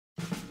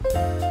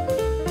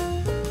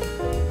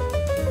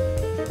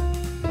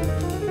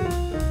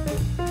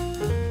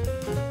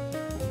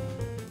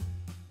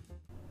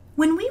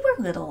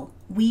little,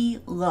 we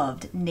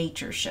loved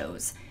nature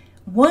shows.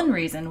 One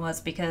reason was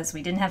because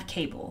we didn't have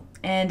cable,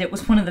 and it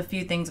was one of the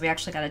few things we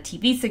actually got a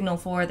TV signal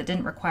for that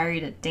didn't require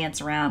you to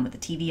dance around with a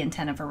TV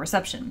antenna for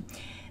reception.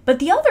 But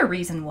the other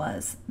reason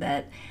was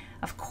that,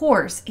 of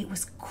course, it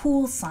was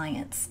cool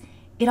science.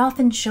 It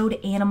often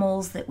showed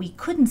animals that we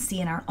couldn't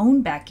see in our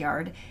own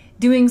backyard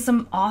doing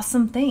some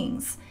awesome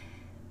things.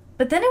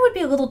 But then it would be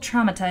a little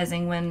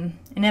traumatizing when,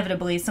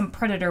 inevitably, some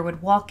predator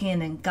would walk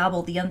in and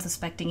gobble the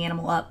unsuspecting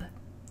animal up.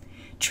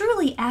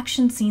 Truly,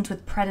 action scenes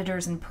with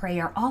predators and prey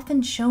are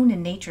often shown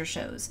in nature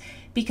shows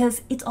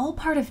because it's all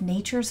part of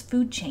nature's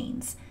food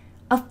chains.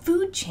 A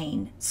food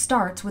chain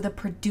starts with a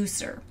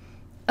producer.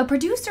 A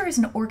producer is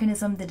an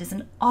organism that is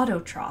an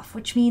autotroph,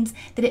 which means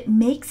that it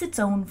makes its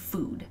own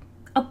food.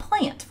 A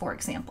plant, for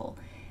example.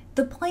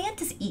 The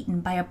plant is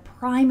eaten by a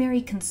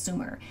primary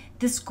consumer,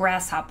 this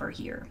grasshopper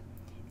here.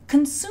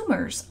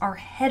 Consumers are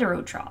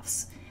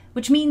heterotrophs,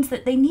 which means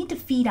that they need to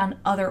feed on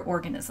other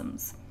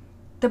organisms.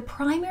 The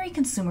primary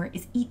consumer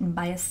is eaten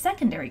by a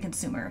secondary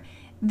consumer,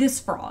 this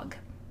frog.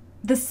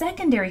 The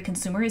secondary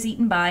consumer is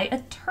eaten by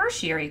a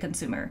tertiary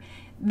consumer,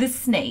 this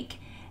snake,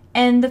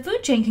 and the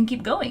food chain can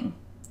keep going.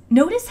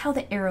 Notice how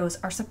the arrows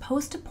are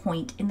supposed to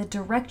point in the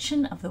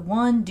direction of the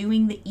one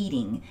doing the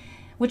eating,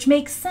 which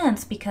makes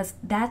sense because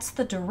that's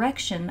the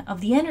direction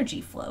of the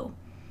energy flow.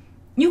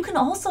 You can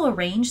also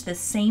arrange this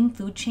same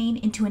food chain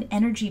into an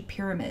energy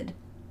pyramid.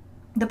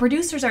 The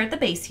producers are at the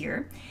base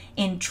here,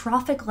 in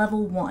trophic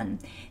level 1.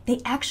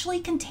 They actually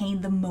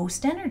contain the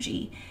most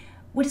energy.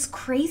 What is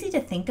crazy to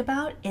think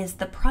about is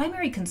the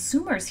primary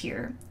consumers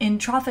here, in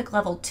trophic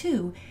level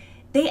 2,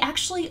 they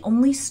actually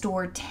only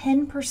store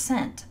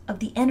 10% of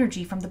the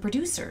energy from the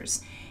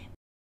producers.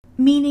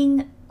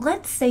 Meaning,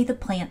 let's say the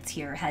plants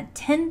here had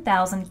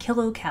 10,000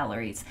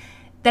 kilocalories.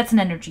 That's an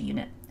energy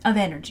unit of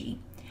energy.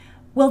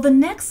 Well, the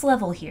next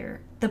level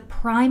here, the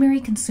primary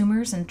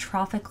consumers in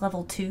trophic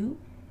level 2,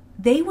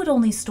 they would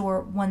only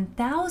store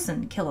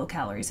 1,000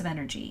 kilocalories of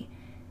energy.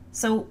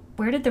 So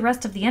where did the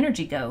rest of the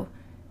energy go?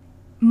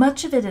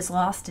 Much of it is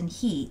lost in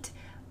heat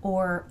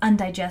or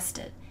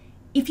undigested.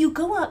 If you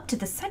go up to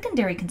the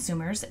secondary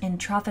consumers in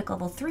trophic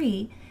level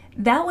 3,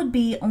 that would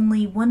be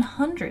only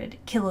 100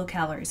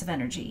 kilocalories of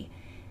energy.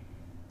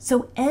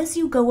 So as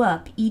you go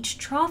up each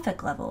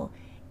trophic level,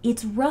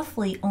 it's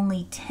roughly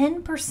only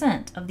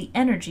 10% of the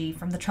energy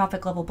from the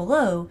trophic level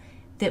below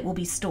that will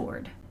be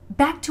stored.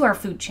 Back to our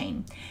food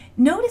chain.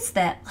 Notice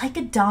that, like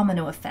a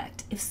domino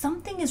effect, if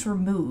something is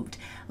removed,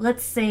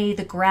 let's say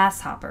the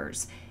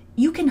grasshoppers,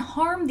 you can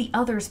harm the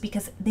others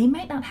because they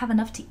might not have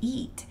enough to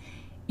eat.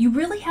 You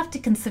really have to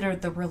consider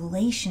the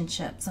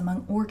relationships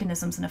among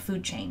organisms in a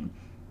food chain.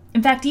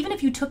 In fact, even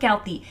if you took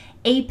out the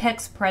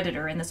apex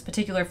predator in this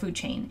particular food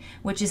chain,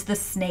 which is the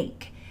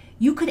snake,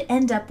 you could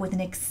end up with an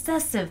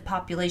excessive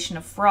population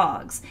of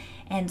frogs,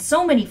 and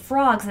so many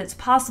frogs that it's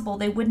possible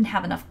they wouldn't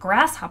have enough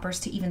grasshoppers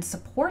to even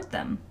support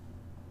them.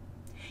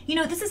 You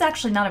know, this is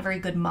actually not a very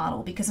good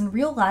model because in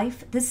real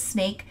life, this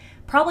snake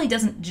probably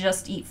doesn't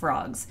just eat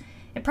frogs.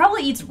 It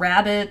probably eats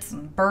rabbits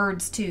and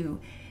birds too,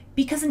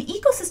 because an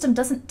ecosystem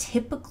doesn't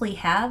typically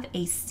have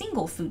a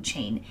single food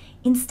chain.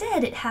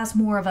 Instead, it has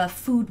more of a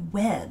food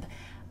web.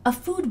 A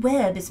food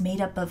web is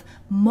made up of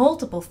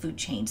multiple food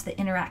chains that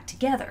interact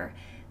together.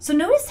 So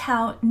notice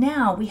how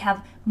now we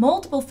have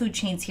multiple food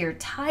chains here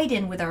tied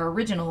in with our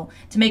original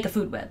to make a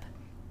food web.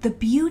 The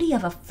beauty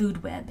of a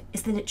food web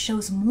is that it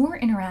shows more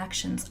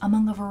interactions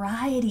among a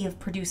variety of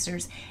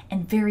producers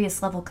and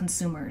various level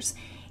consumers.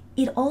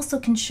 It also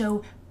can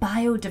show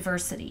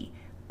biodiversity.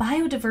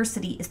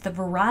 Biodiversity is the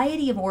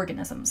variety of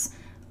organisms,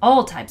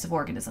 all types of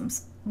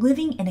organisms,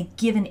 living in a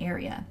given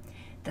area.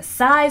 The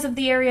size of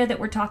the area that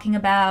we're talking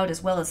about,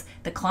 as well as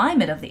the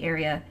climate of the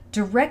area,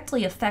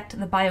 directly affect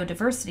the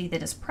biodiversity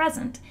that is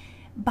present.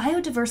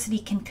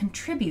 Biodiversity can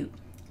contribute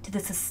to the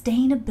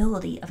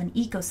sustainability of an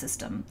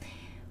ecosystem.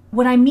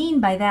 What I mean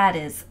by that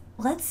is,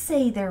 let's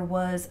say there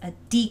was a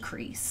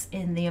decrease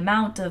in the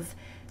amount of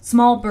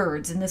small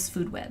birds in this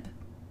food web.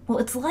 Well,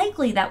 it's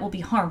likely that will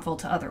be harmful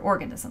to other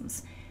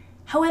organisms.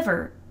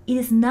 However, it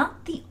is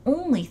not the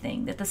only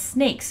thing that the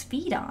snakes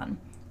feed on.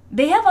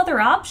 They have other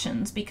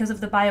options because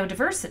of the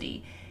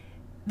biodiversity.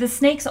 The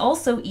snakes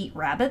also eat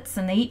rabbits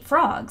and they eat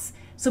frogs.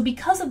 So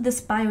because of this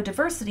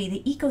biodiversity,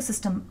 the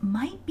ecosystem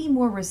might be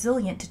more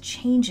resilient to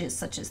changes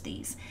such as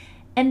these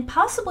and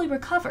possibly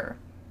recover.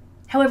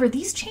 However,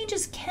 these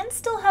changes can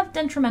still have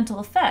detrimental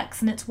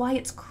effects, and it's why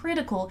it's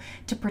critical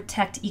to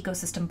protect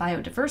ecosystem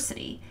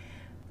biodiversity.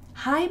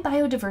 High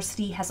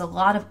biodiversity has a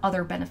lot of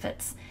other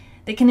benefits.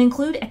 They can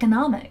include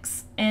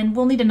economics, and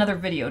we'll need another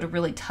video to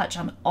really touch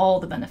on all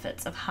the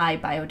benefits of high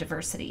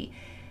biodiversity.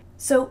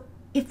 So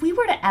if we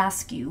were to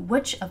ask you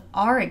which of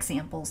our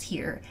examples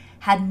here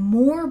had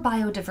more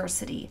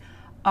biodiversity,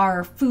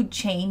 our food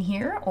chain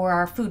here or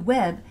our food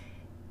web,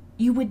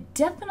 you would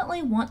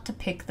definitely want to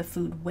pick the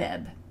food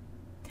web.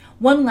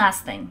 One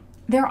last thing,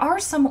 there are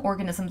some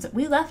organisms that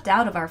we left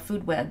out of our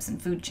food webs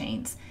and food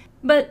chains,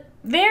 but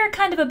they're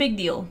kind of a big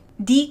deal.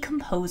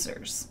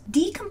 Decomposers.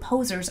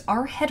 Decomposers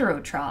are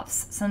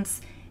heterotrophs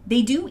since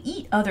they do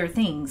eat other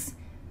things,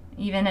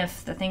 even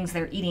if the things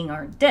they're eating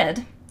are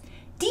dead.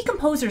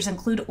 Decomposers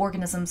include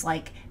organisms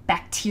like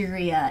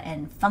bacteria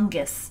and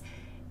fungus.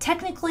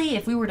 Technically,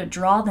 if we were to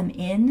draw them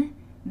in,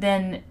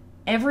 then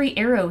every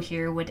arrow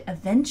here would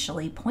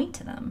eventually point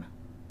to them.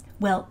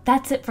 Well,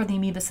 that's it for the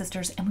Amoeba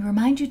Sisters, and we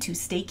remind you to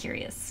stay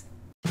curious.